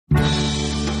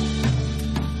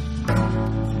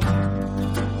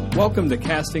Welcome to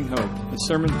Casting Hope, a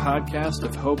sermon podcast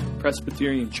of Hope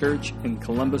Presbyterian Church in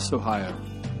Columbus, Ohio.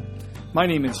 My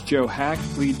name is Joe Hack,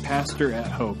 lead pastor at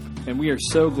Hope, and we are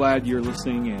so glad you're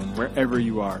listening in wherever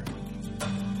you are.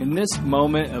 In this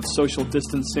moment of social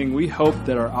distancing, we hope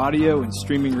that our audio and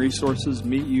streaming resources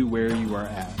meet you where you are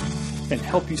at and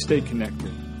help you stay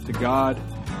connected to God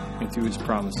and to His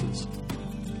promises.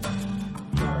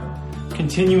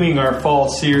 Continuing our fall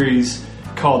series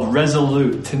called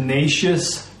Resolute,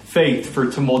 Tenacious Faith for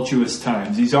Tumultuous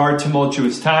Times. These are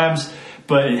tumultuous times,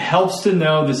 but it helps to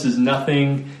know this is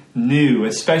nothing new,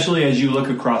 especially as you look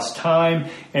across time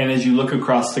and as you look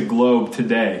across the globe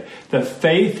today. The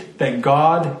faith that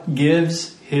God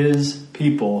gives His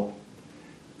people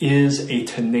is a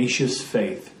tenacious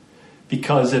faith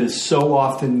because it is so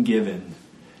often given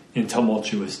in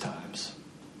tumultuous times.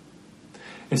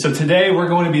 And so today we're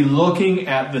going to be looking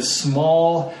at the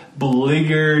small,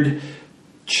 beleaguered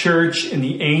church in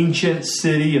the ancient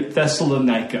city of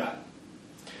Thessalonica.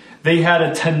 They had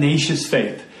a tenacious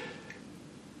faith.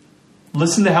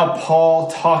 Listen to how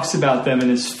Paul talks about them in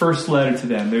his first letter to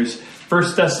them. There's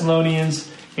 1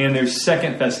 Thessalonians and there's 2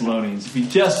 Thessalonians. If you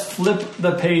just flip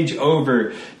the page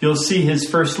over, you'll see his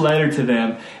first letter to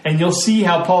them. And you'll see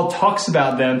how Paul talks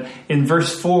about them in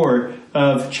verse 4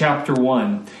 of chapter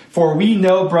 1. For we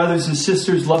know, brothers and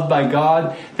sisters loved by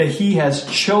God, that He has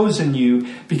chosen you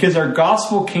because our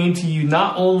gospel came to you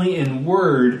not only in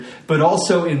word, but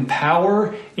also in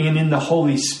power and in the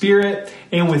Holy Spirit,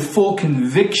 and with full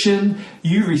conviction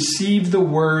you received the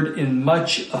word in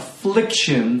much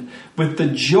affliction with the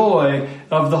joy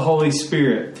of the Holy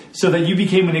Spirit, so that you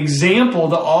became an example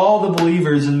to all the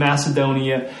believers in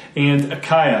Macedonia and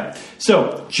Achaia.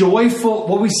 So, joyful,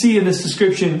 what we see in this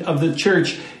description of the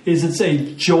church is it's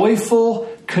a joyful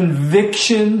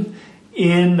conviction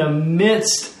in the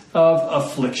midst of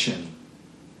affliction.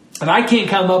 And I can't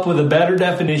come up with a better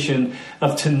definition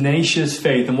of tenacious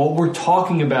faith than what we're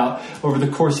talking about over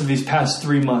the course of these past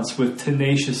 3 months with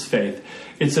tenacious faith.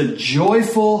 It's a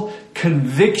joyful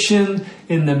conviction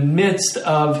in the midst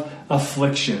of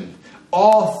affliction.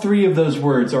 All three of those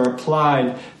words are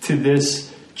applied to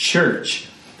this church.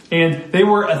 And they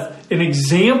were an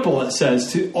example, it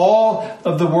says, to all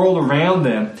of the world around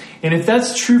them. And if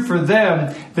that's true for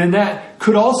them, then that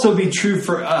could also be true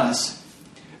for us.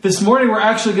 This morning, we're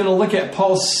actually going to look at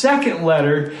Paul's second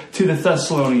letter to the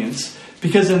Thessalonians.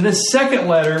 Because in this second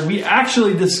letter, we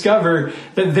actually discover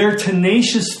that their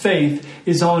tenacious faith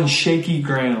is on shaky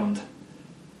ground.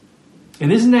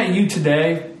 And isn't that you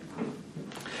today?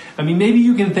 I mean, maybe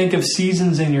you can think of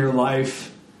seasons in your life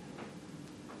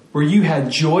where you had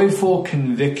joyful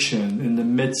conviction in the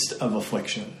midst of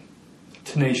affliction.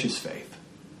 Tenacious faith.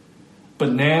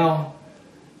 But now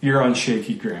you're on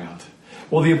shaky ground.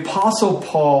 Well, the Apostle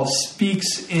Paul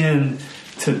speaks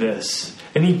into this.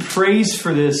 And he prays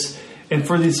for this and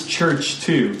for this church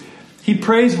too. He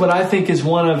prays what I think is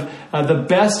one of the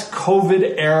best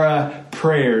COVID era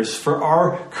prayers for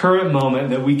our current moment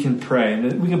that we can pray.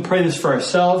 And we can pray this for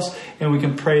ourselves and we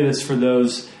can pray this for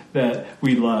those that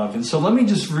we love. And so let me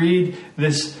just read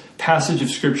this passage of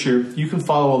Scripture. You can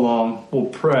follow along. We'll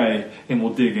pray and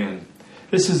we'll dig in.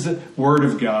 This is the Word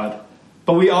of God.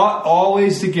 But we ought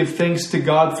always to give thanks to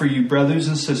God for you, brothers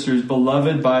and sisters,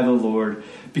 beloved by the Lord,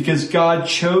 because God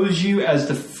chose you as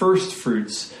the first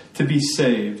fruits to be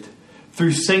saved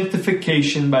through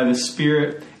sanctification by the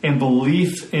Spirit and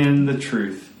belief in the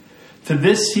truth. To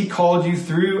this He called you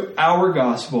through our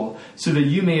gospel, so that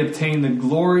you may obtain the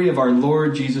glory of our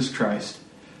Lord Jesus Christ.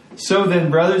 So then,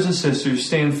 brothers and sisters,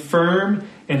 stand firm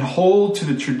and hold to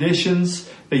the traditions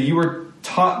that you were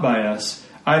taught by us,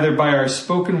 either by our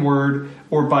spoken word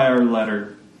or by our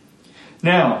letter.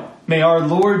 Now, may our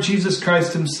Lord Jesus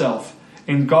Christ Himself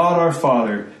and God our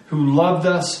Father, who loved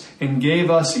us and gave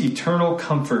us eternal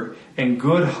comfort and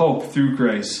good hope through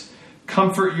grace,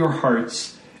 comfort your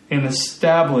hearts and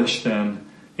establish them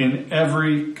in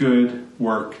every good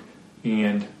work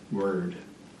and word.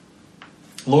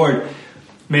 Lord,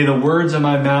 may the words of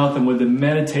my mouth and with the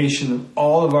meditation of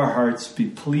all of our hearts be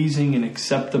pleasing and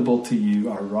acceptable to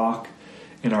you, our rock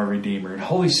and our Redeemer. And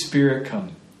Holy Spirit,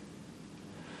 come.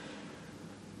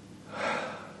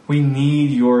 We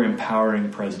need your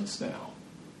empowering presence now.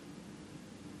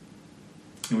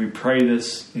 And we pray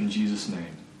this in Jesus'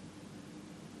 name.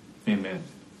 Amen.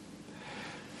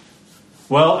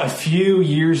 Well, a few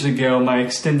years ago, my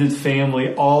extended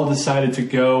family all decided to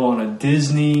go on a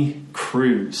Disney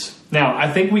cruise. Now,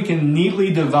 I think we can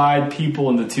neatly divide people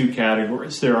into two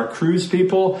categories. There are cruise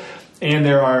people and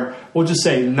there are, we'll just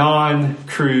say,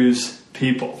 non-cruise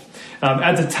people.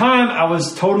 At the time, I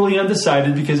was totally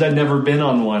undecided because I'd never been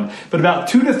on one. But about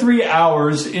 2 to 3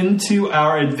 hours into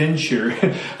our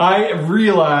adventure, I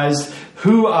realized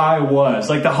who I was.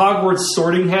 Like the Hogwarts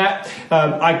sorting hat,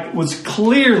 I was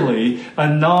clearly a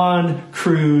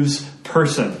non-cruise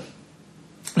person.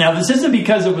 Now, this isn't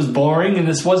because it was boring, and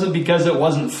this wasn't because it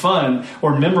wasn't fun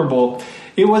or memorable.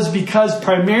 It was because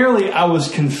primarily I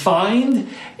was confined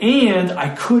and I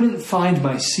couldn't find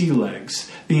my sea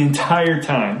legs the entire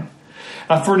time.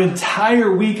 For an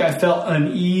entire week, I felt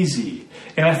uneasy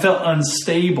and I felt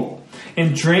unstable.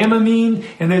 And Dramamine,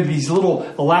 and then these little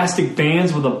elastic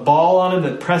bands with a ball on them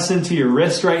that press into your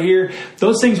wrist right here,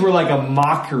 those things were like a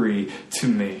mockery to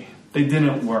me. They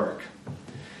didn't work.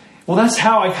 Well, that's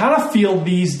how I kind of feel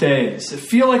these days. I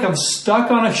feel like I'm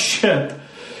stuck on a ship,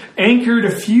 anchored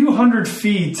a few hundred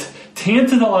feet,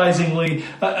 tantalizingly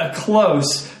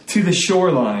close to the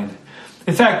shoreline.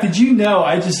 In fact, did you know,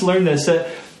 I just learned this, that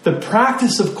the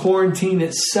practice of quarantine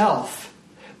itself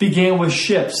began with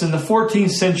ships in the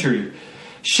 14th century.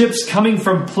 Ships coming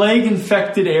from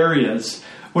plague-infected areas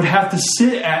would have to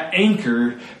sit at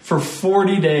anchor for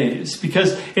 40 days.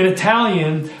 Because in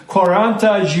Italian,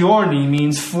 40 giorni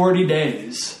means 40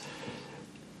 days.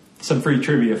 Some free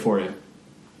trivia for you.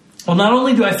 Well, not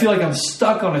only do I feel like I'm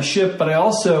stuck on a ship, but I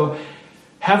also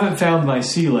haven't found my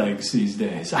sea legs these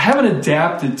days. I haven't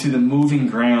adapted to the moving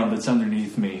ground that's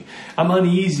underneath me. I'm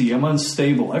uneasy. I'm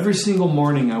unstable. Every single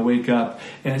morning I wake up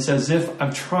and it's as if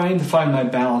I'm trying to find my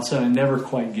balance and I never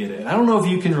quite get it. I don't know if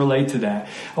you can relate to that.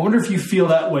 I wonder if you feel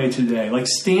that way today, like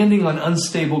standing on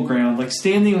unstable ground, like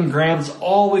standing on ground that's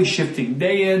always shifting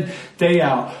day in, day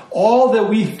out. All that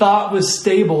we thought was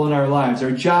stable in our lives,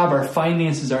 our job, our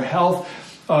finances, our health,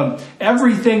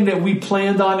 everything that we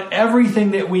planned on,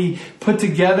 everything that we put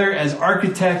together as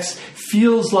architects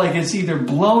feels like it's either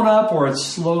blown up or it's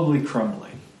slowly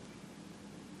crumbling.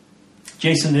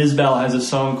 Jason Isbell has a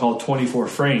song called 24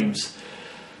 Frames.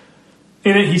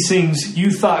 In it he sings,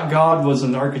 "You thought God was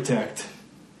an architect.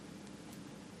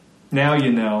 Now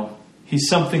you know he's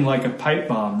something like a pipe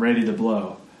bomb ready to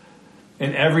blow.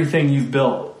 And everything you've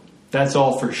built, that's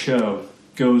all for show,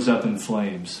 goes up in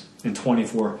flames in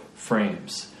 24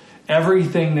 frames."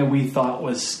 Everything that we thought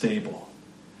was stable,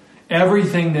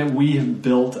 everything that we have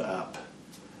built up,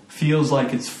 feels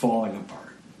like it's falling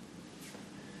apart.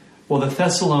 Well, the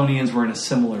Thessalonians were in a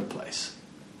similar place.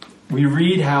 We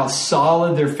read how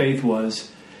solid their faith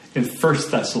was in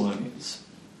 1 Thessalonians.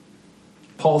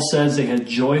 Paul says they had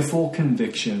joyful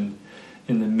conviction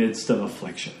in the midst of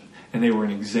affliction, and they were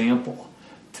an example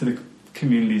to the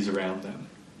communities around them.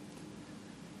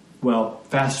 Well,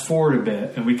 fast forward a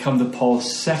bit, and we come to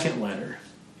Paul's second letter.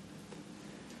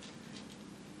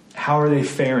 How are they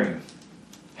faring?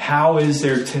 How is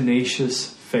their tenacious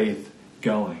faith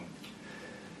going?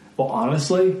 Well,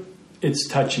 honestly, it's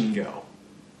touch and go.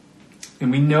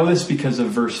 And we know this because of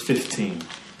verse 15.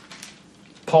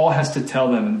 Paul has to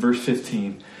tell them in verse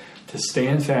 15 to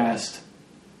stand fast,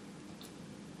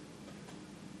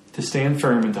 to stand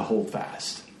firm, and to hold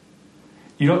fast.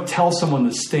 You don't tell someone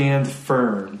to stand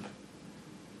firm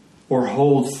or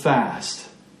hold fast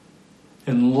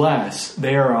unless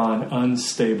they are on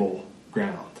unstable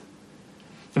ground.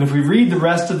 And if we read the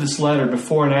rest of this letter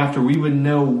before and after, we would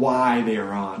know why they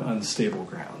are on unstable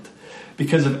ground.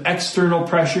 Because of external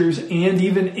pressures and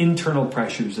even internal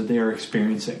pressures that they are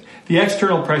experiencing. The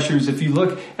external pressures, if you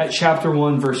look at chapter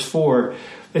 1, verse 4,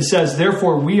 it says,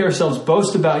 "Therefore we ourselves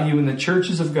boast about you in the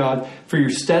churches of God for your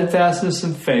steadfastness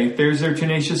and faith," there's their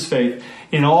tenacious faith,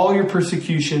 "in all your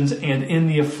persecutions and in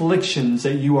the afflictions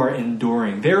that you are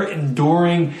enduring." They're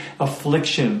enduring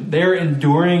affliction. They're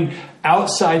enduring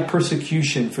outside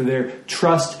persecution for their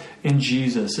trust in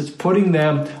Jesus. It's putting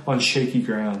them on shaky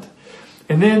ground.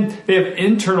 And then they have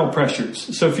internal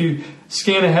pressures. So if you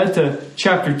scan ahead to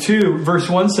chapter 2, verse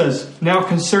 1 says, "Now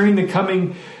concerning the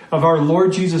coming of our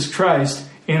Lord Jesus Christ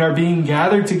and our being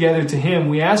gathered together to him,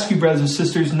 we ask you, brothers and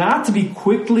sisters, not to be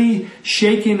quickly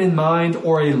shaken in mind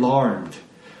or alarmed,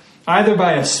 either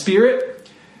by a spirit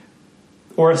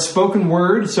or a spoken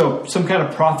word," so some kind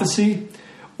of prophecy,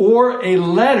 "or a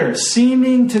letter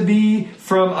seeming to be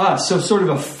from us," so sort of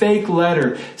a fake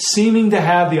letter seeming to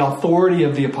have the authority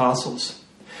of the apostles,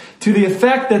 "to the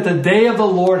effect that the day of the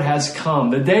Lord has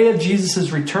come," the day of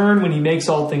Jesus' return when he makes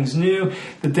all things new,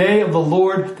 the day of the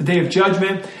Lord, the day of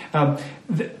judgment.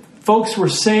 Folks were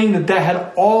saying that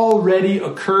had already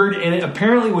occurred, and it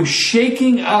apparently was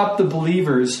shaking up the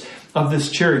believers of this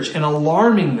church and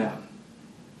alarming them.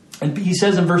 And he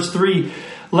says in verse 3,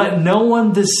 "Let no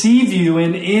one deceive you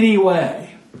in any way."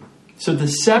 So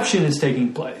deception is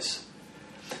taking place.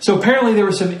 So apparently there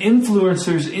were some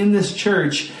influencers in this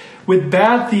church with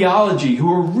bad theology who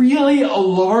were really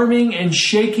alarming and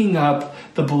shaking up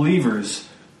the believers.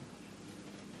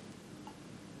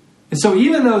 And so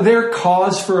even though their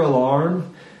cause for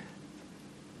alarm,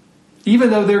 even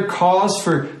though their cause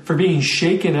for being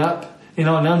shaken up and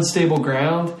on unstable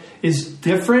ground is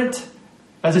different,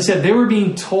 as I said, they were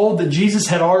being told that Jesus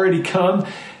had already come.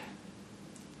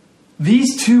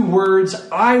 These two words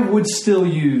I would still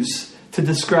use to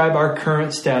describe our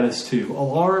current status too.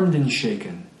 Alarmed and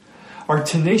shaken. Our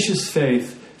tenacious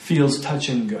faith feels touch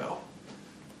and go.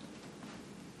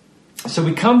 So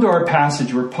we come to our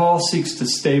passage where Paul seeks to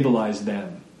stabilize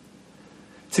them.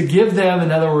 To give them,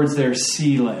 in other words, their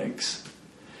sea legs.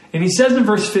 And he says in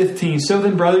verse 15, "So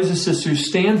then, brothers and sisters,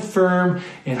 stand firm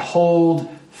and hold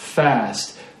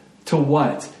fast." To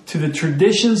what? To the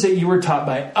traditions that you were taught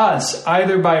by us,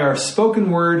 either by our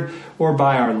spoken word or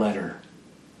by our letter.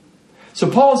 So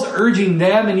Paul's urging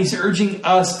them and he's urging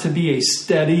us to be a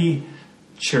steady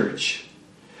church.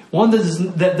 One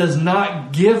that does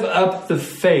not give up the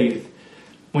faith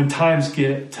when times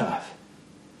get tough.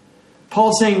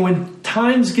 Paul's saying when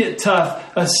times get tough,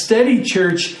 a steady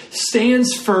church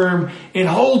stands firm and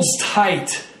holds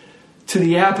tight to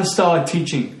the apostolic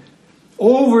teaching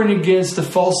over and against the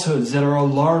falsehoods that are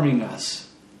alarming us.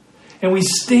 And we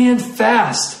stand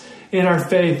fast in our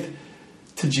faith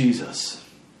to Jesus.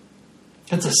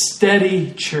 That's a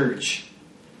steady church.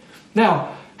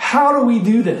 Now, how do we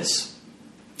do this?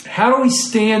 How do we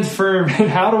stand firm and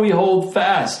how do we hold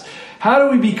fast? How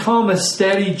do we become a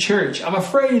steady church? I'm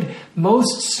afraid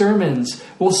most sermons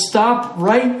will stop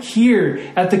right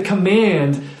here at the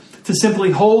command to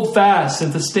simply hold fast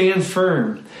and to stand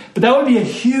firm. But that would be a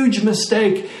huge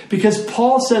mistake because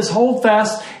Paul says hold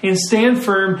fast and stand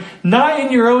firm, not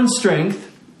in your own strength,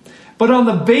 but on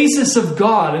the basis of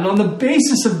God and on the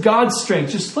basis of God's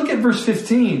strength. Just look at verse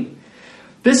 15.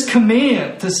 This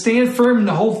command to stand firm and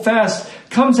to hold fast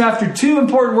comes after two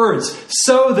important words.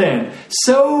 So then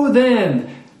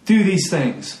do these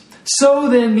things. So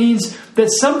then means that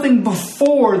something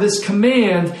before this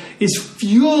command is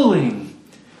fueling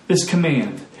this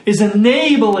command, is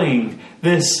enabling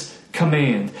this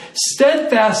command.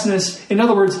 Steadfastness, in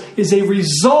other words, is a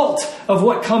result of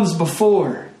what comes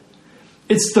before.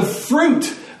 It's the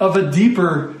fruit of a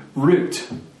deeper root.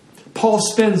 Paul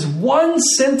spends one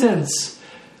sentence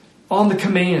on the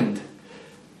command,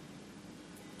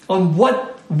 on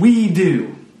what we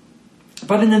do,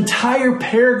 but an entire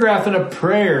paragraph and a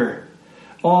prayer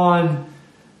on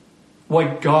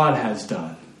what God has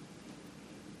done.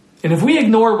 And if we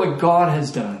ignore what God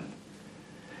has done,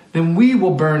 then we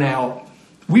will burn out.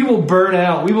 We will burn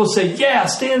out. We will say, yeah,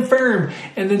 stand firm.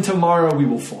 And then tomorrow we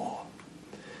will fall.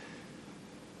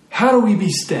 How do we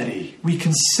be steady? We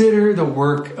consider the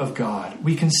work of God.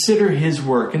 We consider His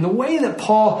work. And the way that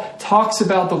Paul talks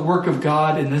about the work of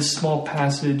God in this small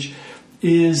passage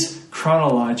is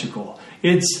chronological.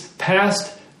 It's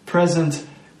past, present,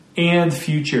 and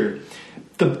future.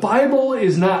 The Bible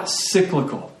is not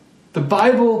cyclical. The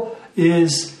Bible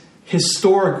is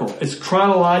historical. It's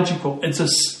chronological. It's a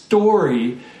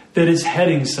story that is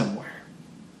heading somewhere.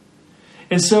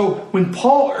 And so when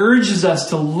Paul urges us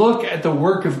to look at the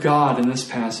work of God in this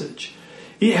passage,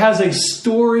 it has a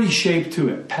story shape to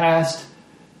it. Past,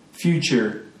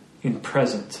 future, and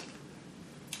present.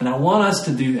 And I want us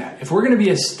to do that. If we're going to be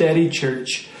a steady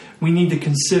church, we need to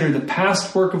consider the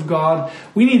past work of God.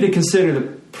 We need to consider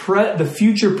the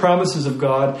future promises of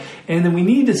God. And then we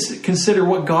need to consider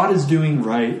what God is doing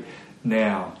right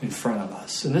now in front of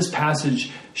us. And this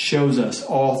passage shows us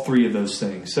all three of those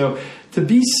things. So to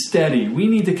be steady, we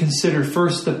need to consider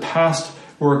first the past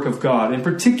work of God. In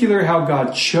particular, how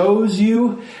God chose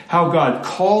you, how God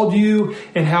called you,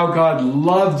 and how God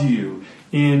loved you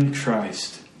in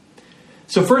Christ.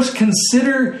 So first,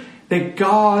 consider that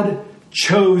God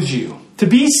chose you. To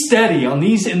be steady in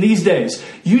these days,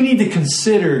 you need to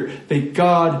consider that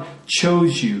God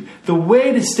chose you. The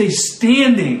way to stay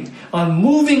standing on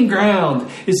moving ground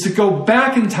is to go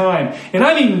back in time. And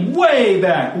I mean way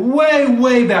back,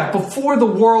 way back, before the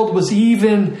world was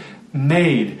even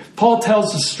made. Paul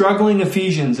tells the struggling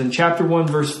Ephesians in chapter 1,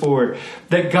 verse 4,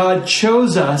 that God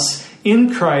chose us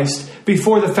in Christ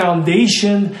before the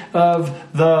foundation of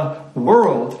the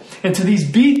world. And to these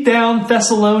beat down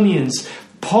Thessalonians,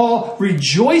 Paul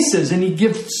rejoices and he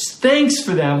gives thanks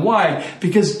for them. Why?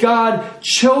 Because God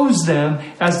chose them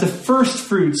as the first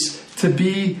fruits to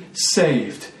be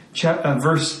saved.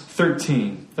 Verse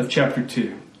 13 of chapter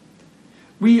 2.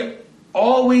 We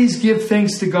always give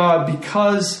thanks to God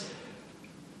because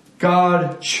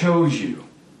God chose you.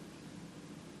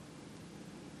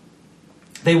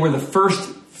 They were the first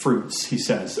fruits, he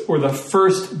says, or the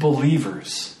first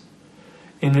believers.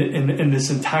 in this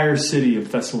entire city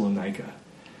of Thessalonica.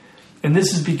 And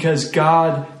this is because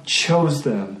God chose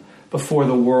them before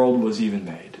the world was even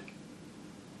made.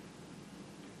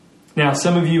 Now,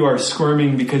 some of you are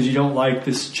squirming because you don't like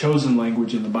this chosen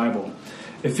language in the Bible.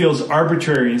 It feels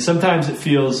arbitrary, and sometimes it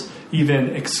feels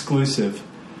even exclusive.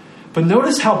 But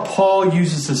notice how Paul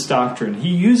uses this doctrine. He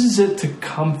uses it to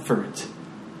comfort.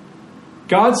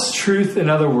 God's truth, in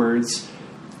other words,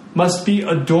 must be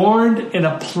adorned and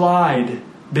applied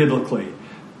biblically.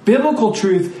 Biblical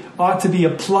truth ought to be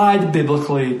applied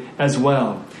biblically as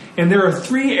well. And there are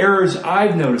 3 errors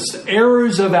I've noticed,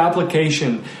 errors of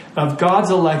application of God's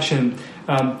election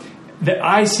that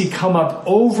I see come up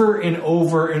over and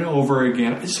over and over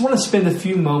again. I just want to spend a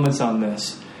few moments on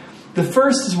this. The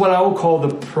first is what I will call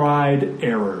the pride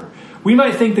error. We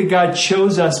might think that God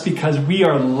chose us because we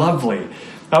are lovely.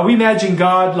 We imagine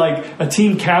God like a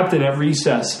team captain at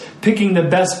recess, picking the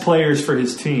best players for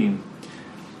his team.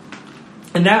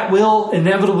 And that will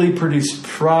inevitably produce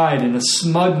pride and a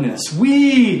smugness.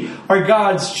 We are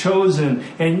God's chosen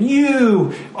and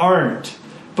you aren't.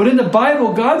 But in the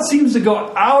Bible, God seems to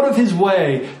go out of his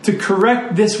way to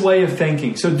correct this way of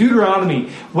thinking. So Deuteronomy,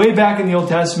 way back in the Old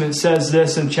Testament, says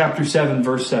this in chapter 7,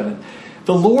 verse 7.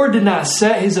 The Lord did not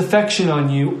set his affection on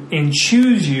you and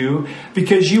choose you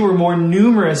because you were more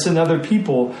numerous than other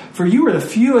people, for you were the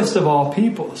fewest of all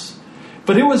peoples.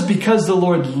 But it was because the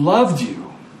Lord loved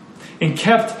you and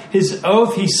kept his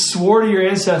oath he swore to your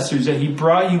ancestors that he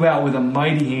brought you out with a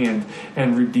mighty hand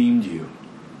and redeemed you.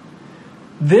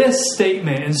 This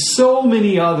statement and so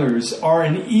many others are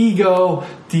an ego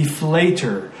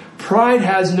deflator. Pride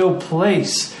has no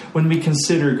place when we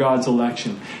consider God's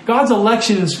election. God's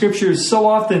election in Scripture is so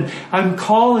often, I'm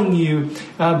calling you,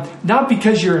 not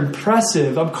because you're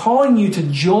impressive, I'm calling you to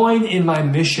join in my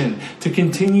mission, to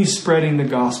continue spreading the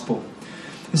gospel.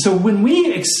 And so when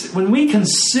we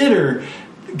consider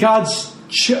God's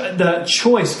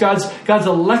choice, God's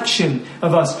election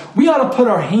of us, we ought to put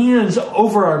our hands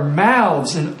over our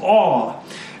mouths in awe.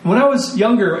 When I was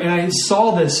younger and I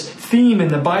saw this theme in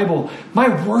the Bible,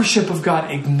 my worship of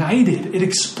God ignited. It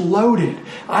exploded.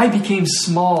 I became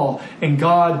small and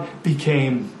God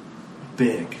became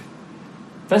big.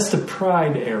 That's the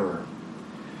pride error.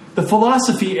 The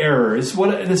philosophy error is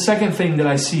the second thing that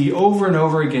I see over and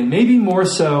over again, maybe more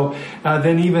so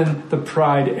than even the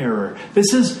pride error.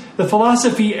 The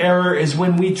philosophy error is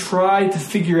when we try to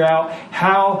figure out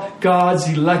how God's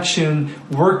election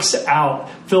works out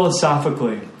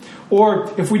philosophically.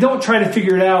 Or if we don't try to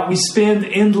figure it out, we spend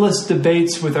endless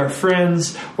debates with our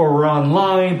friends, or we're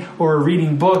online, or we're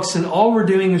reading books, and all we're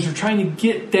doing is we're trying to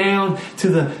get down to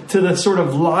the sort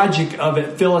of logic of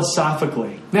it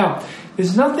philosophically. Now,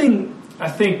 there's nothing, I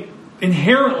think,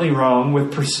 inherently wrong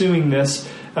with pursuing this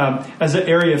as an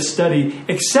area of study,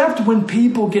 except when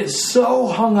people get so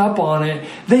hung up on it,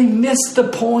 they miss the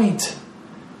point.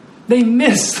 They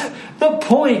miss the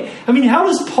point. I mean, how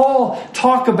does Paul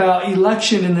talk about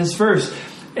election in this verse?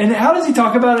 And how does he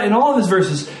talk about it in all of his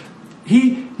verses?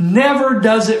 He never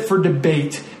does it for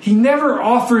debate. He never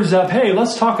offers up, hey,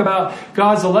 let's talk about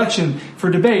God's election for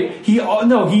debate. He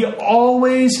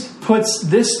always puts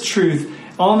this truth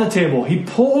on the table. He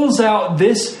pulls out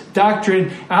this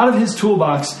doctrine out of his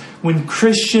toolbox when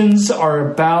Christians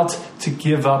are about to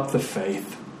give up the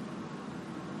faith.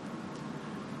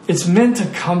 It's meant to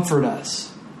comfort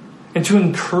us and to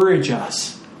encourage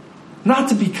us, not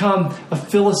to become a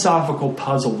philosophical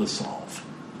puzzle to solve.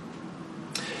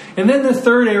 And then the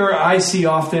third error I see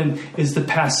often is the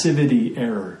passivity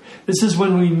error. This is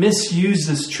when we misuse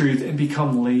this truth and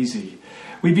become lazy.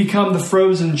 We become the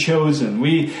frozen chosen.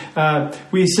 We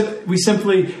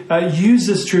simply use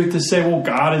this truth to say, well,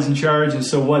 God is in charge, and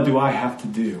so what do I have to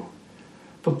do?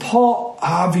 But Paul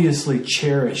obviously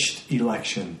cherished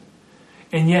election,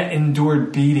 and yet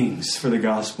endured beatings for the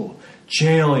gospel,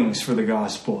 jailings for the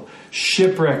gospel,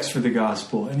 shipwrecks for the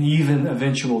gospel, and even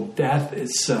eventual death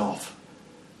itself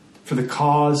for the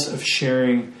cause of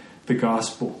sharing the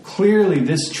gospel. Clearly,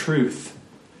 this truth,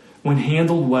 when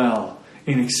handled well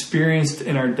and experienced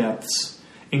in our depths,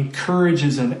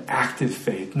 encourages an active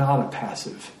faith, not a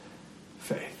passive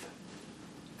faith.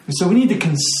 And so we need to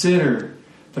consider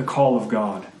the call of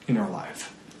God in our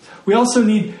life. We also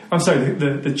need,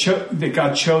 that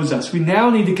God chose us. We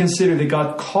now need to consider that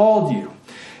God called you.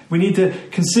 We need to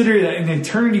consider that in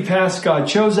eternity past, God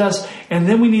chose us. And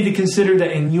then we need to consider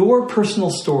that in your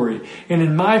personal story and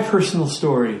in my personal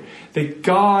story, that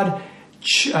God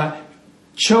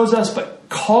chose us but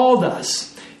called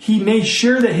us. He made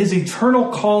sure that his eternal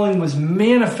calling was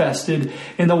manifested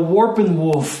in the warp and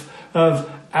woof of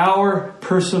our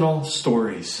personal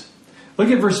stories. Look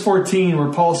at verse 14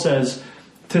 where Paul says,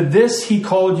 To this he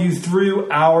called you through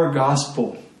our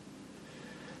gospel.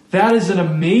 That is an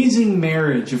amazing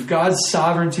marriage of God's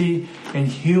sovereignty and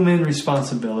human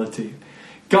responsibility.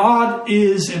 God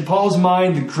is, in Paul's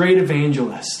mind, the great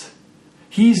evangelist.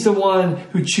 He's the one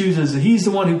who chooses. He's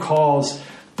the one who calls.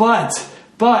 But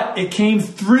it came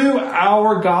through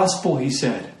our gospel, he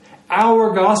said.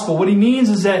 Our gospel. What he means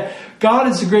is that God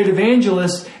is the great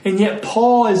evangelist, and yet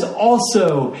Paul is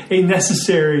also a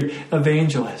necessary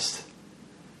evangelist.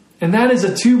 And that is a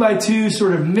 2x2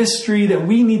 sort of mystery that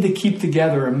we need to keep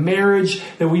together, a marriage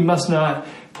that we must not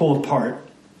pull apart.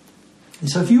 And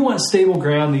so if you want stable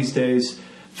ground these days,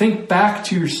 think back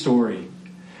to your story.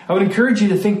 I would encourage you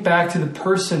to think back to the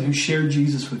person who shared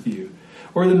Jesus with you,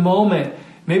 or the moment.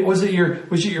 Maybe was it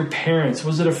your parents?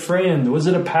 Was it a friend? Was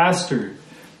it a pastor?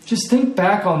 Just think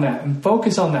back on that and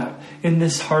focus on that in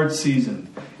this hard season,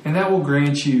 and that will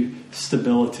grant you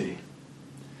stability.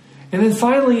 And then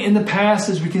finally, in the past,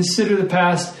 as we consider the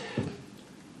past,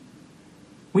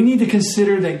 we need to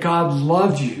consider that God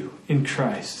loved you in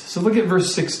Christ. So look at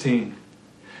verse 16.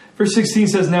 Verse 16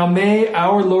 says, "Now may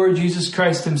our Lord Jesus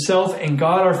Christ himself and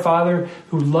God our Father,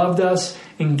 who loved us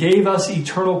and gave us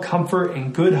eternal comfort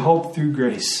and good hope through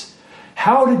grace."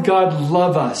 How did God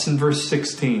love us in verse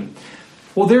 16?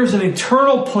 Well, there's an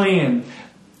eternal plan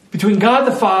between God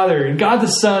the Father and God the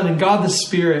Son and God the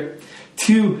Spirit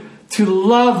to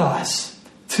love us,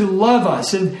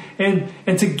 and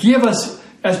to give us,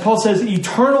 as Paul says,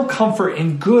 eternal comfort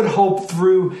and good hope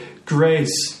through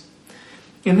grace.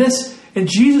 And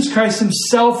Jesus Christ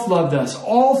himself loved us.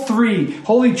 All three,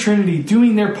 Holy Trinity,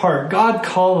 doing their part. God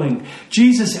calling,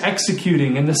 Jesus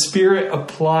executing, and the Spirit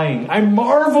applying. I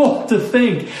marvel to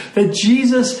think that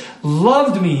Jesus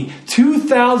loved me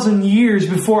 2,000 years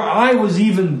before I was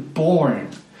even born.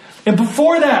 And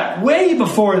before that, way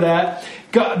before that,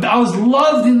 I was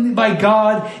loved by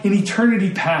God in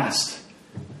eternity past.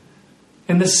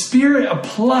 And the Spirit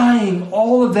applying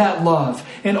all of that love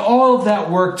and all of that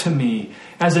work to me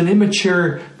as an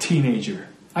immature teenager.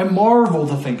 I marvel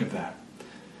to think of that.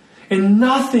 And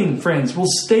nothing, friends, will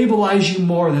stabilize you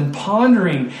more than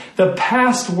pondering the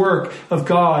past work of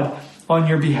God on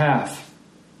your behalf.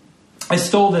 I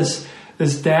stole this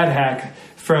dad hack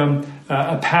from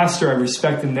a pastor I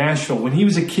respect in Nashville. When he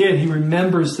was a kid, he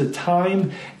remembers the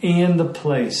time and the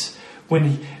place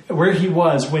where he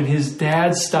was when his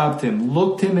dad stopped him,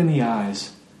 looked him in the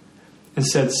eyes, and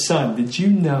said, "Son, did you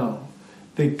know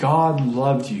that God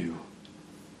loved you?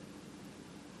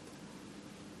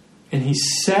 And he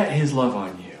set his love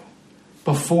on you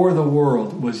before the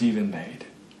world was even made."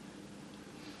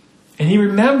 And he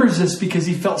remembers this because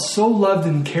he felt so loved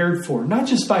and cared for, not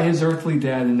just by his earthly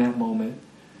dad in that moment,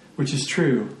 which is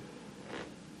true,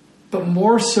 but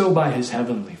more so by his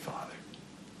heavenly Father.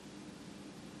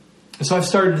 And so I've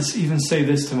started to even say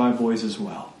this to my boys as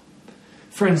well.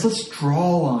 Friends, let's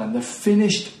draw on the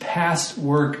finished past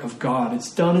work of God.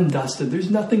 It's done and dusted. There's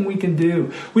nothing we can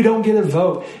do. We don't get a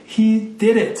vote. He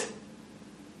did it.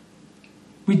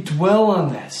 We dwell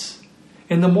on this.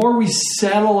 And the more we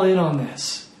settle in on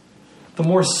this, the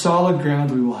more solid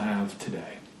ground we will have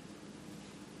today.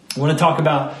 I want to talk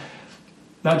about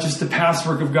not just the past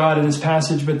work of God in this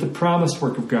passage, but the promised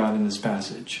work of God in this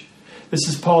passage. This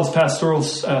is Paul's pastoral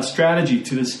strategy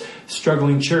to this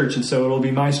struggling church, and so it'll be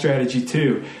my strategy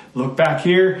too. Look back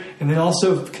here, and then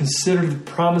also consider the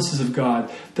promises of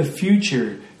God, the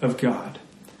future of God.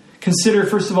 Consider,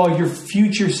 first of all, your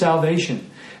future salvation.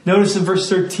 Notice in verse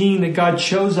 13 that God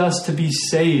chose us to be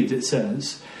saved, it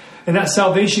says. And that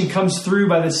salvation comes through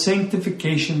by the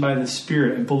sanctification by the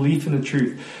Spirit and belief in the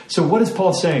truth. So what is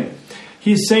Paul saying?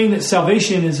 He's saying that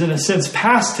salvation is, in a sense,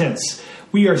 past tense.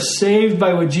 We are saved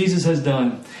by what Jesus has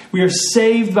done. We are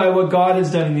saved by what God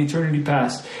has done in eternity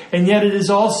past. And yet it is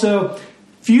also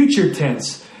future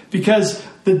tense, because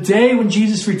the day when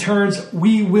Jesus returns,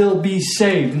 we will be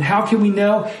saved. And how can we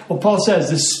know? Well, Paul says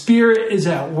the Spirit is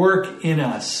at work in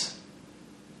us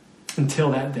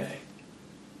until that day.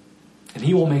 And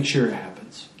he will make sure it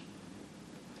happens.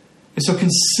 And so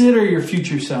consider your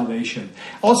future salvation.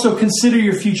 Also consider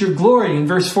your future glory. In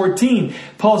verse 14,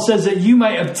 Paul says that you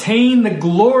might obtain the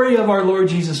glory of our Lord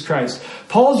Jesus Christ.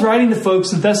 Paul's writing to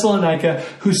folks in Thessalonica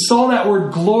who saw that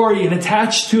word glory and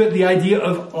attached to it the idea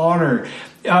of honor.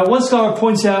 One scholar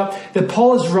points out that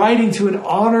Paul is writing to an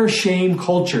honor-shame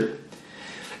culture.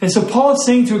 And so Paul is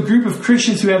saying to a group of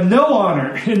Christians who have no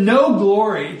honor and no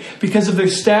glory because of their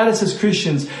status as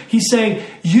Christians, he's saying,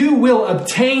 you will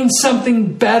obtain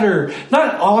something better.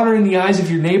 Not honor in the eyes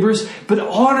of your neighbors, but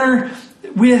honor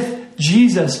with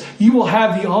Jesus. You will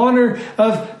have the honor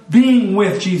of being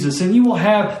with Jesus, and you will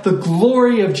have the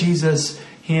glory of Jesus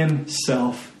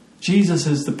himself. Jesus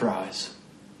is the prize.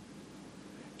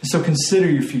 So consider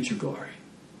your future glory.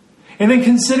 And then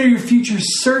consider your future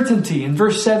certainty. In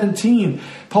verse 17,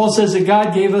 Paul says that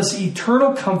God gave us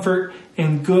eternal comfort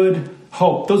and good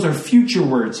hope. Those are future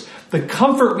words. The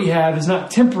comfort we have is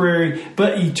not temporary,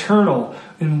 but eternal.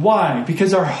 And why?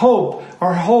 Because our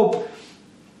hope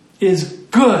is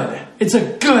good. It's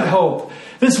a good hope.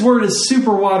 This word is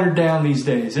super watered down these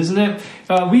days, isn't it?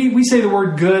 We say the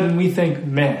word good and we think,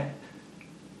 man.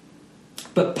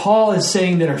 But Paul is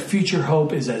saying that our future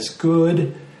hope is as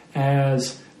good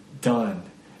as done.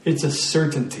 It's a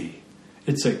certainty.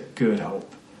 It's a good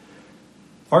hope.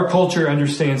 Our culture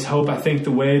understands hope, I think,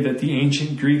 the way that the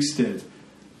ancient Greeks did.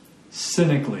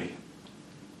 Cynically.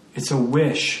 It's a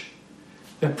wish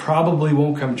that probably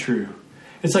won't come true.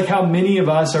 It's like how many of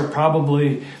us are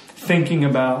probably thinking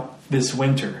about this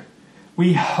winter.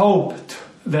 We hoped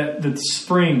that the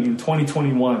spring in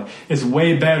 2021 is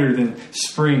way better than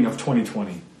spring of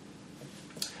 2020.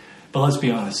 But let's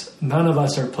be honest, none of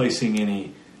us are placing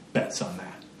any bets on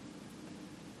that.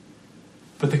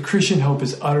 But the Christian hope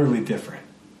is utterly different.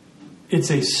 It's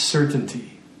a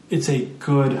certainty. It's a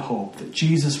good hope that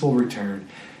Jesus will return.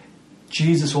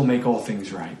 Jesus will make all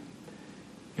things right.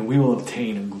 And we will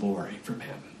obtain a glory from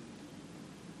him.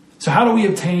 So how do we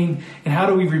obtain and how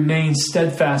do we remain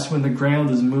steadfast when the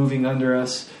ground is moving under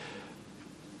us?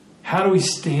 How do we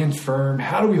stand firm?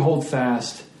 How do we hold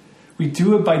fast? We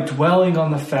do it by dwelling on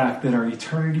the fact that our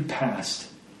eternity past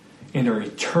and our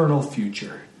eternal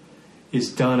future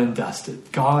is done and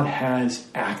dusted. God has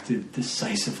acted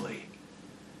decisively.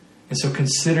 And so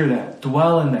consider that.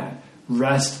 Dwell in that.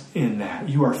 Rest in that.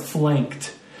 You are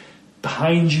flanked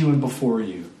behind you and before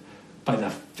you by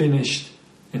the finished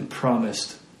and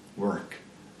promised work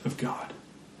of God.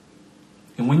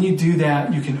 And when you do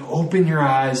that, you can open your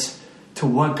eyes to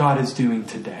what God is doing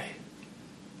today.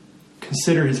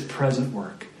 Consider his present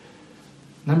work.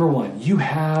 Number one, you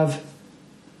have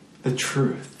the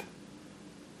truth.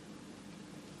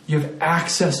 You have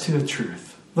access to the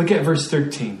truth. Look at verse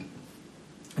 13.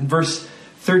 In verse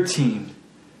 13,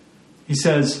 he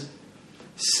says,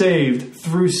 saved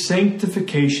through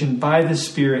sanctification by the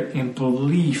Spirit and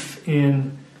belief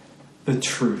in the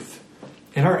truth.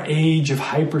 In our age of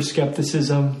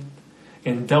hyper-skepticism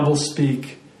and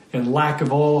doublespeak and lack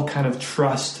of all kind of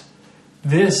trust,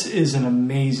 this is an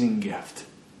amazing gift.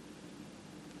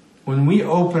 When we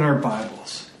open our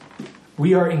Bibles,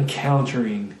 we are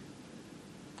encountering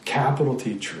capital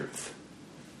T truth.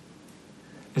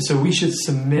 And so we should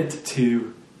submit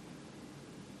to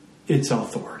its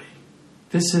authority.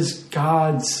 This is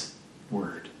God's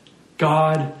word.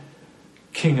 God,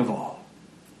 King of all.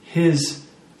 His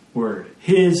word.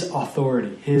 His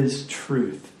authority. His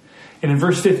truth. And in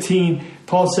verse 15,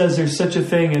 Paul says there's such a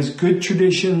thing as good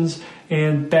traditions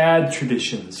and bad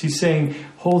traditions. He's saying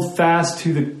hold fast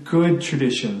to the good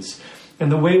traditions. And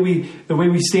the way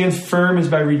we stand firm is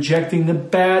by rejecting the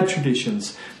bad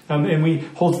traditions. And we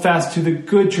hold fast to the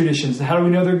good traditions. And how do we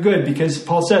know they're good? Because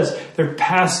Paul says they're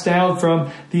passed down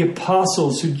from the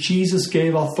apostles who Jesus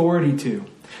gave authority to.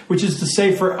 Which is to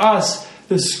say for us,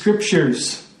 the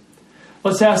scriptures.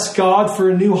 Let's ask God for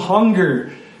a new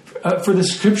hunger for the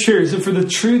scriptures and for the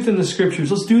truth in the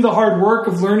scriptures. Let's do the hard work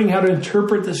of learning how to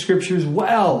interpret the scriptures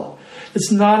well.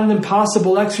 It's not an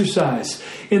impossible exercise.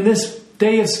 In this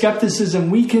day of skepticism,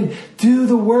 we can do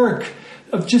the work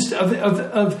of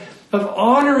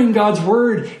honoring God's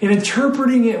word and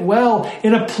interpreting it well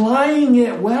and applying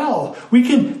it well. We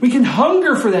can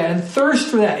hunger for that and thirst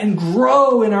for that and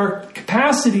grow in our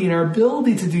capacity and our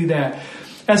ability to do that.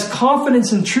 As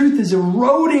confidence in truth is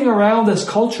eroding around us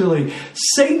culturally,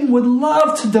 Satan would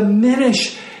love to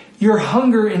diminish your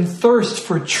hunger and thirst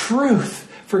for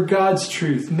truth, for God's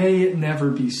truth. May it never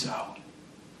be so.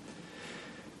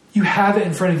 You have it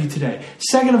in front of you today.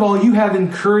 Second of all, you have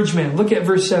encouragement. Look at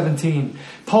verse 17.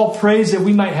 Paul prays that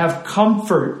we might have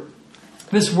comfort.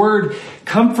 This word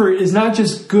comfort is not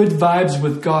just good vibes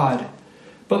with God,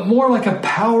 but more like a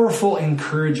powerful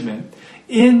encouragement.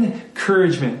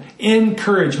 Encourage.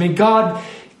 May God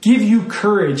give you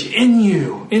courage in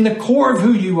you, in the core of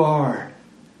who you are.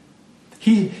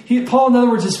 Paul, in other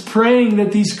words, is praying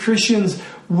that these Christians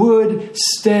would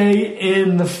stay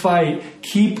in the fight,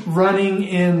 keep running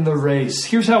in the race.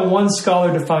 Here's how one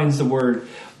scholar defines the word.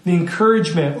 The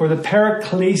encouragement, or the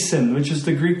paraklesin, which is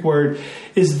the Greek word,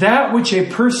 is that which a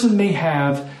person may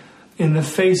have in the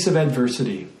face of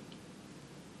adversity.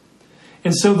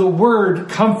 And so the word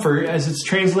comfort, as it's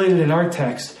translated in our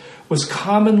text, was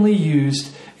commonly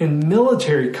used in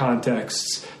military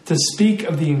contexts to speak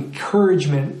of the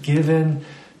encouragement given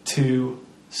to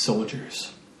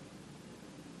soldiers.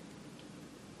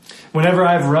 Whenever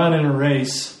I've run in a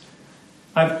race,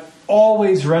 I've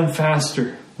always run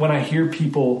faster when I hear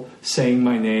people saying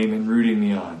my name and rooting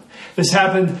me on. This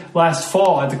happened last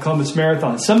fall at the Columbus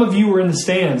Marathon. Some of you were in the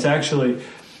stands, actually.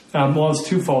 Well, it was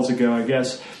 2 falls ago, I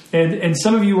guess. And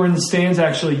some of you were in the stands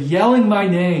actually yelling my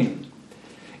name.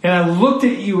 And I looked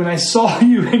at you and I saw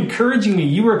you encouraging me.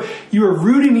 You were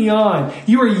rooting me on.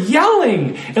 You were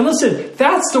yelling. And listen,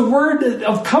 that's the word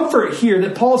of comfort here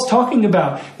that Paul's talking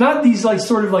about. Not these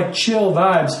sort of chill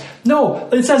vibes. No,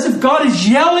 it's as if God is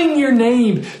yelling your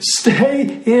name.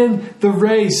 Stay in the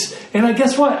race. And I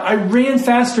guess what? I ran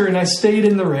faster and I stayed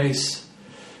in the race.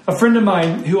 A friend of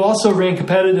mine who also ran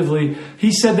competitively,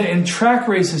 he said that in track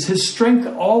races, his strength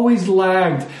always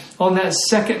lagged on that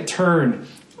second turn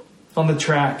on the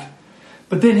track.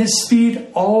 But then his speed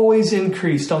always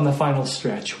increased on the final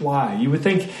stretch. Why? You would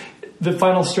think the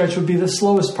final stretch would be the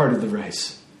slowest part of the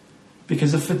race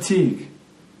because of fatigue.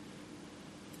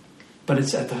 But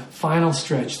it's at the final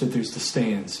stretch that there's the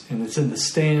stands. And it's in the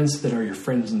stands that are your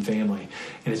friends and family.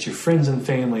 And it's your friends and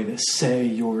family that say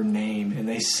your name. And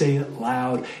they say it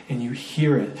loud and you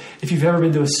hear it. If you've ever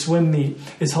been to a swim meet,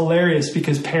 it's hilarious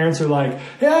because parents are like,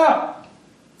 yeah,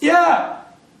 yeah,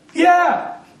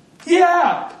 yeah,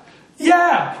 yeah,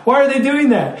 yeah. Why are they doing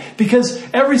that? Because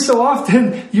every so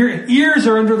often your ears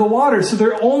are under the water. So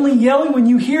they're only yelling when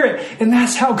you hear it. And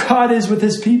that's how God is with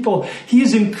his people. He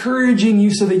is encouraging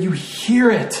you so that you hear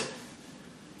it.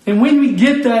 And when we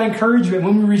get that encouragement,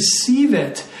 when we receive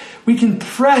it, we can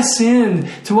press in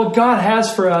to what God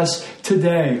has for us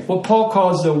today. What Paul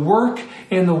calls the work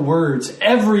and the words.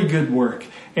 Every good work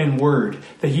and word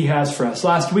that he has for us.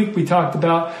 Last week we talked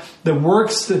about the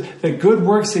works, the good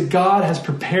works that God has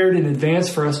prepared in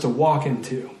advance for us to walk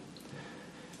into.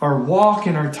 Our walk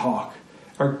and our talk,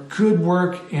 our good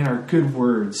work and our good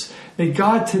words. May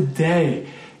God today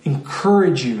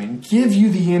encourage you and give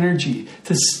you the energy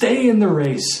to stay in the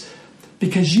race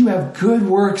because you have good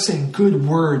works and good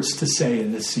words to say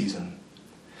in this season.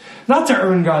 Not to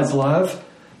earn God's love,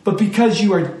 but because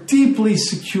you are deeply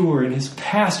secure in his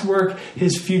past work,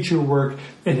 his future work,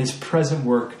 and his present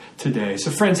work today.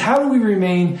 So friends, how do we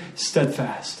remain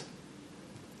steadfast?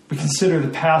 We consider the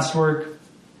past work,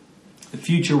 the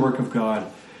future work of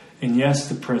God, and yes,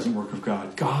 the present work of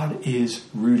God. God is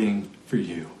rooting for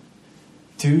you.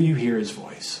 Do you hear his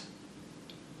voice?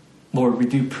 Lord, we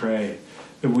do pray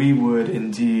that we would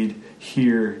indeed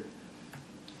hear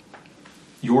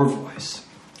your voice.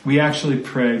 We actually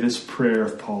pray this prayer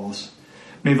of Paul's.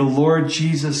 May the Lord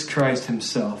Jesus Christ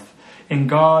himself and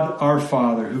God our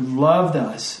Father, who loved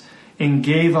us and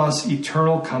gave us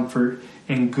eternal comfort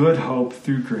and good hope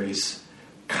through grace,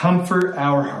 comfort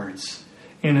our hearts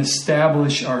and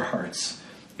establish our hearts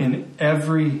in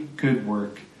every good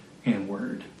work and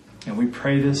word. And we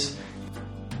pray this.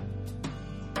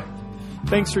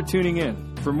 Thanks for tuning in.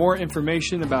 For more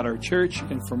information about our church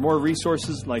and for more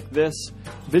resources like this,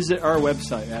 visit our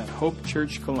website at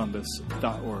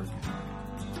hopechurchcolumbus.org.